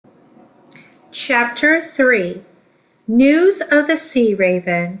Chapter 3 News of the Sea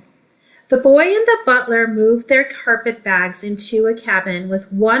Raven. The boy and the butler moved their carpet bags into a cabin with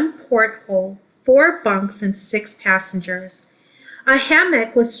one porthole, 4 bunks, and 6 passengers. A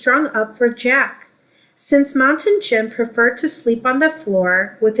hammock was strung up for Jack. Since Mountain Jim preferred to sleep on the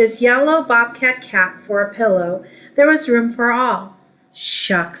floor with his yellow bobcat cap for a pillow, there was room for all.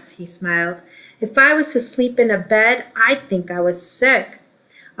 "Shucks," he smiled. "If I was to sleep in a bed, I'd think I was sick."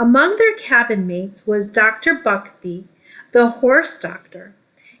 Among their cabin mates was Dr. Buckbee, the horse doctor.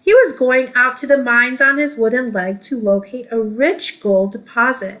 He was going out to the mines on his wooden leg to locate a rich gold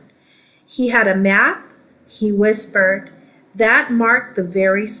deposit. He had a map, he whispered, that marked the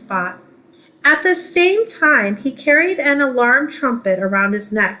very spot. At the same time, he carried an alarm trumpet around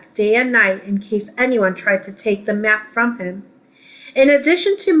his neck day and night in case anyone tried to take the map from him. In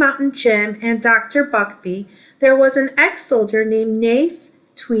addition to Mountain Jim and Dr. Buckbee, there was an ex-soldier named Nath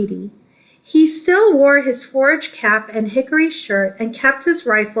Tweedy. He still wore his forage cap and hickory shirt and kept his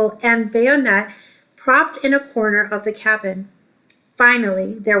rifle and bayonet propped in a corner of the cabin.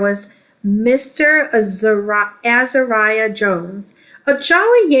 Finally, there was Mr. Azariah Jones, a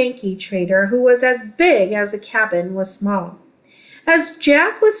jolly Yankee trader who was as big as the cabin was small. As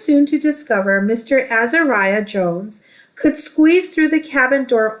Jack was soon to discover, Mr. Azariah Jones could squeeze through the cabin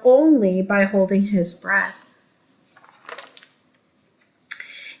door only by holding his breath.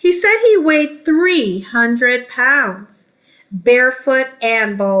 He said he weighed 300 pounds, barefoot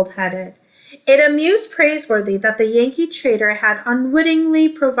and bald-headed. It amused Praiseworthy that the Yankee trader had unwittingly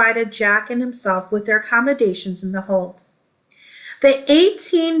provided Jack and himself with their accommodations in the hold. The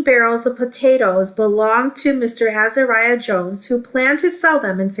 18 barrels of potatoes belonged to Mr. Azariah Jones, who planned to sell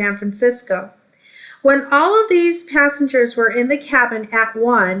them in San Francisco. When all of these passengers were in the cabin at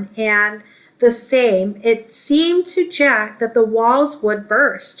one and the same, it seemed to Jack that the walls would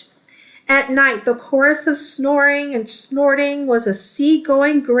burst. At night, the chorus of snoring and snorting was a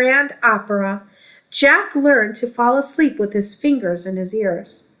sea-going grand opera. Jack learned to fall asleep with his fingers in his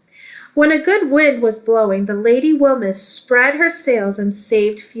ears. When a good wind was blowing, the Lady Wilmeth spread her sails and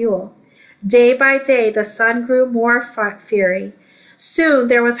saved fuel. Day by day, the sun grew more fiery. Soon,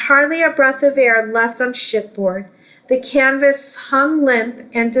 there was hardly a breath of air left on shipboard. The canvas hung limp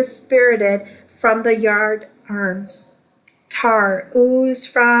and dispirited from the yard arms. Tar oozed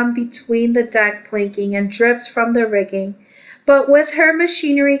from between the deck planking and dripped from the rigging. But with her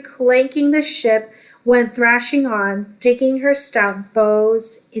machinery clanking, the ship went thrashing on, digging her stout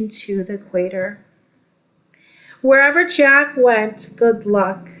bows into the equator. Wherever Jack went, Good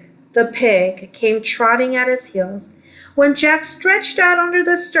Luck, the pig, came trotting at his heels. When Jack stretched out under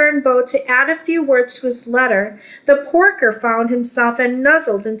the stern boat to add a few words to his letter, the porker found himself and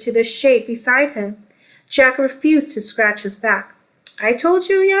nuzzled into the shade beside him. Jack refused to scratch his back. "I told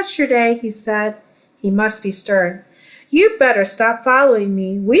you yesterday," he said. He must be stern. "You'd better stop following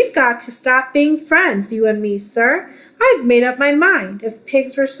me. We've got to stop being friends, you and me, sir. I've made up my mind. If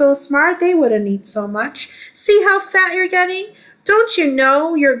pigs were so smart, they wouldn't eat so much. See how fat you're getting? Don't you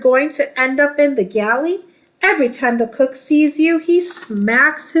know you're going to end up in the galley? Every time the cook sees you, he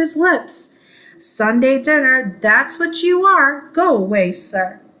smacks his lips. Sunday dinner, that's what you are. Go away,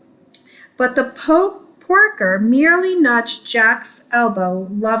 sir." But the porker merely nudged Jack's elbow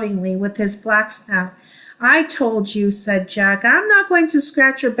lovingly with his black snout. "I told you," said Jack. "I'm not going to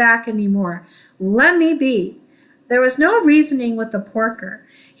scratch your back any more. Let me be." There was no reasoning with the porker.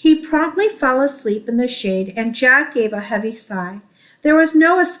 He promptly fell asleep in the shade, and Jack gave a heavy sigh. There was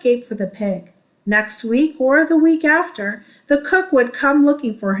no escape for the pig. Next week or the week after, the cook would come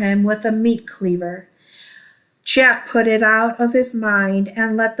looking for him with a meat cleaver. Jack put it out of his mind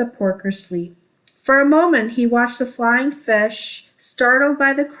and let the porker sleep. For a moment he watched the flying fish, startled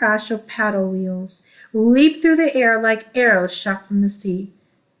by the crash of paddle wheels, leap through the air like arrows shot from the sea.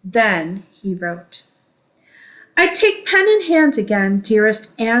 Then he wrote, "I take pen in hand again,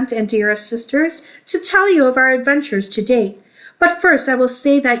 dearest aunt and dearest sisters, to tell you of our adventures to date. But first I will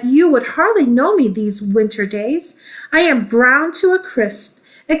say that you would hardly know me these winter days. I am brown to a crisp,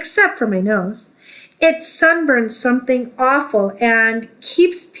 except for my nose. It sunburns something awful and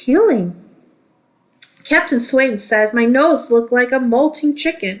keeps peeling. Captain Swain says my nose looked like a molting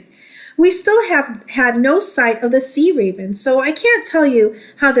chicken. We still have had no sight of the Sea Raven, so I can't tell you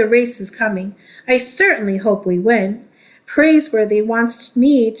how the race is coming. I certainly hope we win. Praiseworthy wants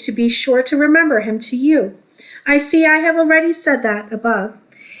me to be sure to remember him to you. I see I have already said that above.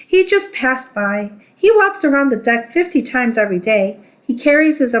 He just passed by. He walks around the deck 50 times every day. He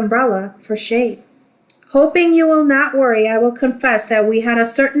carries his umbrella for shade." Hoping you will not worry, I will confess that we had a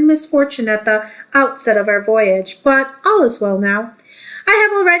certain misfortune at the outset of our voyage, but all is well now. I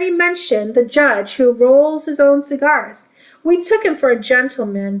have already mentioned the judge who rolls his own cigars. We took him for a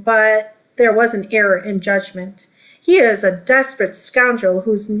gentleman, but there was an error in judgment. He is a desperate scoundrel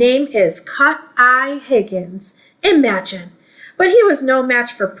whose name is Cut-Eye Higgins. Imagine! But he was no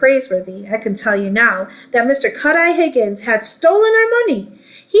match for Praiseworthy. I can tell you now that Mr. Cut-Eye Higgins had stolen our money.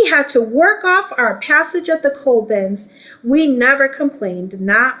 He had to work off our passage at the coal bins. We never complained,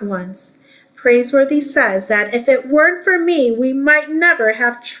 not once. Praiseworthy says that if it weren't for me, we might never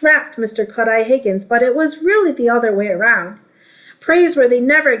have trapped Mr. Cut-Eye Higgins, but it was really the other way around. Praiseworthy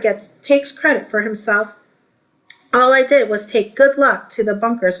never takes credit for himself. All I did was take Good Luck to the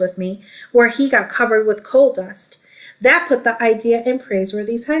bunkers with me, where he got covered with coal dust. That put the idea in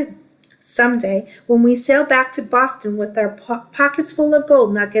Praiseworthy's head. Someday, when we sail back to Boston with our pockets full of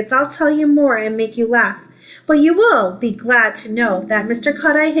gold nuggets, I'll tell you more and make you laugh. But you will be glad to know that Mr.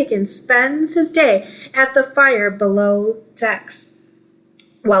 Cut-Eye Higgins spends his day at the fire below decks,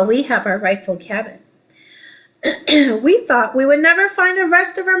 while we have our rightful cabin. We thought we would never find the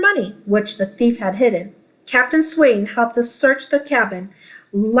rest of our money, which the thief had hidden. Captain Swain helped us search the cabin,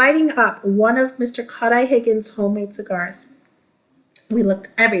 lighting up one of Mr. Cut-Eye Higgins' homemade cigars. We looked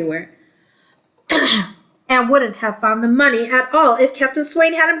everywhere and wouldn't have found the money at all if Captain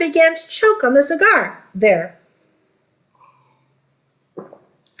Swain hadn't began to choke on the cigar. There,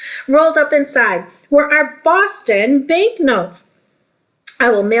 rolled up inside, were our Boston banknotes. I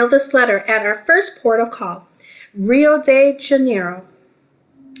will mail this letter at our first port of call, Rio de Janeiro.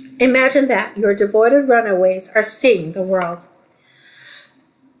 Imagine that your devoted runaways are seeing the world.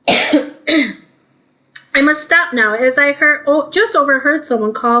 I must stop now, as I just overheard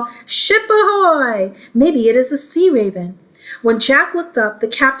someone call, "Ship ahoy!" Maybe it is a sea raven. When Jack looked up, the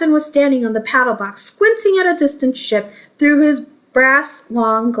captain was standing on the paddle box, squinting at a distant ship through his brass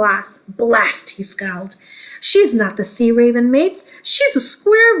long glass. "Blast!" he scowled. "She's not the sea raven, mates. She's a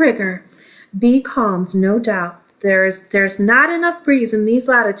square rigger." Be calmed, no doubt. There's not enough breeze in these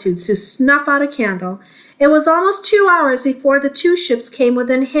latitudes to snuff out a candle. It was almost 2 hours before the two ships came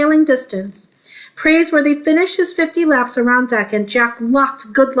within hailing distance. Praiseworthy finished his 50 laps around deck, and Jack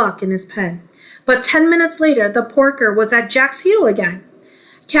locked Good Luck in his pen. But 10 minutes later, the porker was at Jack's heel again.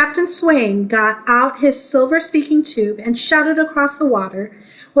 Captain Swain got out his silver speaking tube and shouted across the water.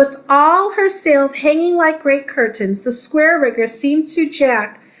 With all her sails hanging like great curtains, the square rigger seemed to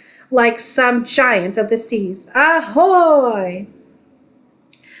Jack like some giant of the seas. "Ahoy!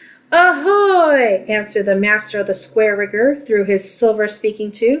 Ahoy!" answered the master of the square rigger through his silver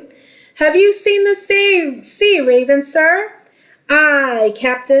speaking tube. "Have you seen the sea raven, sir?" "Aye,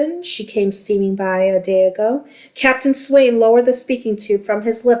 Captain. She came steaming by a day ago." Captain Swain lowered the speaking tube from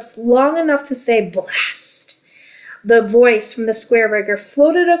his lips long enough to say, "Blast!" The voice from the square rigger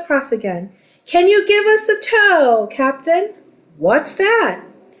floated across again. "Can you give us a tow, Captain?" "What's that?"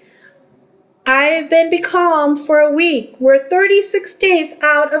 "I've been becalmed for a week. We're 36 days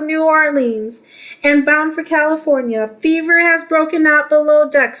out of New Orleans and bound for California. Fever has broken out below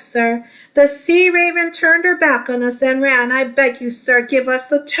decks, sir. The sea raven turned her back on us and ran. I beg you, sir, give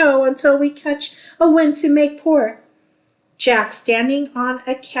us a tow until we catch a wind to make port." Jack, standing on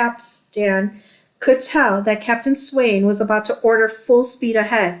a capstan, could tell that Captain Swain was about to order full speed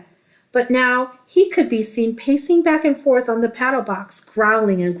ahead. But now he could be seen pacing back and forth on the paddle box,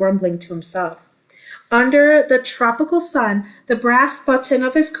 growling and grumbling to himself. Under the tropical sun, the brass button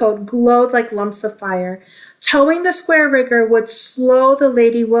of his coat glowed like lumps of fire. Towing the square rigger would slow the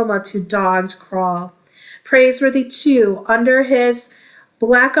Lady Wilma to dogged crawl. Praiseworthy, too, under his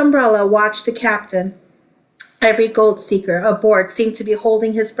black umbrella, watched the captain. Every gold seeker aboard seemed to be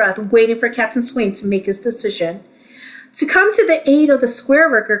holding his breath, waiting for Captain Swain to make his decision. To come to the aid of the square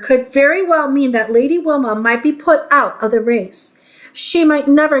rigger could very well mean that Lady Wilma might be put out of the race. She might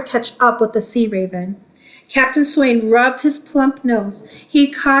never catch up with the sea raven. Captain Swain rubbed his plump nose.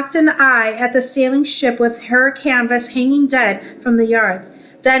 He cocked an eye at the sailing ship with her canvas hanging dead from the yards.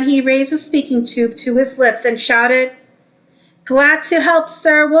 Then he raised a speaking tube to his lips and shouted, "Glad to help,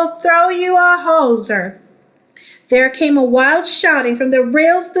 sir. We'll throw you a hawser." There came a wild shouting from the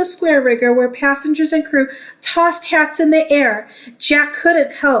rails of the square rigger, where passengers and crew tossed hats in the air. Jack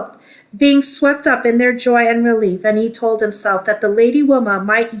couldn't help being swept up in their joy and relief, and he told himself that the Lady Wilma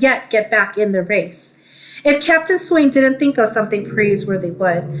might yet get back in the race. If Captain Swain didn't think of something, Praiseworthy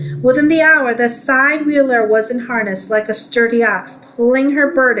would. Within the hour, the side wheeler was in harness like a sturdy ox, pulling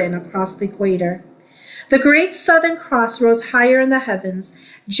her burden across the equator. The great Southern Cross rose higher in the heavens.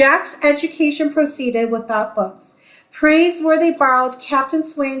 Jack's education proceeded without books. Praiseworthy borrowed Captain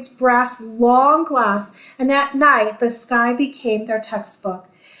Swain's brass long glass, and at night the sky became their textbook.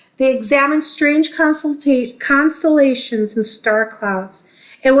 They examined strange constellations and star clouds.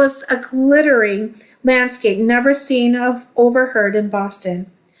 It was a glittering landscape never seen or overheard in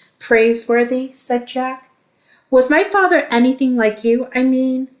Boston. Praiseworthy, said Jack. Was my father anything like you? I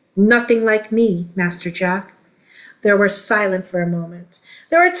mean, nothing like me, Master Jack. They were silent for a moment.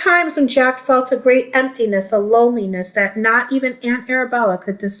 There were times when Jack felt a great emptiness, a loneliness that not even Aunt Arabella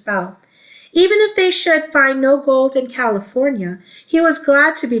could dispel. Even if they should find no gold in California, he was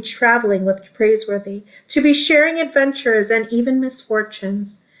glad to be traveling with Praiseworthy, to be sharing adventures and even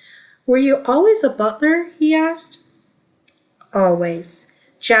misfortunes. Were you always a butler? He asked. Always.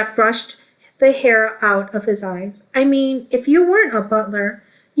 Jack brushed the hair out of his eyes. I mean, if you weren't a butler,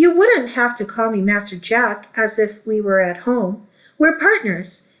 you wouldn't have to call me Master Jack as if we were at home. We're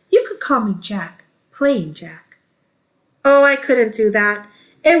partners. You could call me Jack, plain Jack. Oh, I couldn't do that.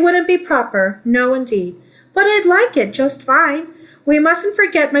 It wouldn't be proper. No, indeed. But I'd like it just fine. We mustn't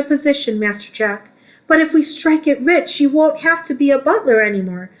forget my position, Master Jack. But if we strike it rich, you won't have to be a butler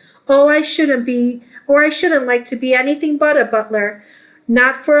anymore. Oh, I shouldn't like to be anything but a butler.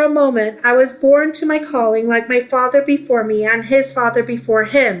 Not for a moment. I was born to my calling like my father before me and his father before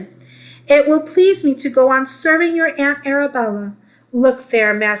him. It will please me to go on serving your Aunt Arabella. Look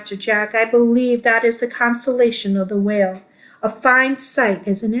there, Master Jack. I believe that is the constellation of the Whale. A fine sight,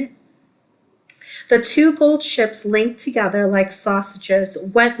 isn't it? The two gold ships, linked together like sausages,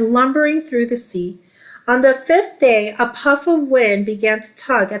 went lumbering through the sea. On the fifth day, a puff of wind began to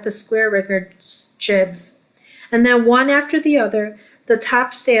tug at the square-rigged jibs, and then one after the other, the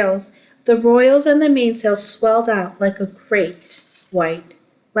topsails, the royals, and the mainsails swelled out like great white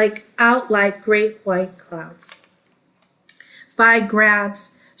clouds. By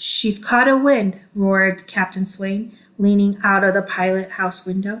grabs, she's caught a wind, roared Captain Swain, leaning out of the pilot-house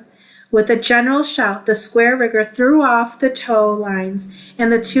window. With a general shout, the square-rigger threw off the tow lines,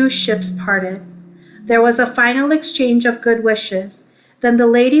 and the two ships parted. There was a final exchange of good wishes. Then the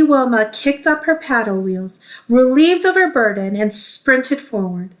Lady Wilma kicked up her paddle wheels, relieved of her burden, and sprinted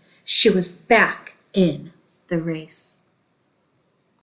forward. She was back in the race.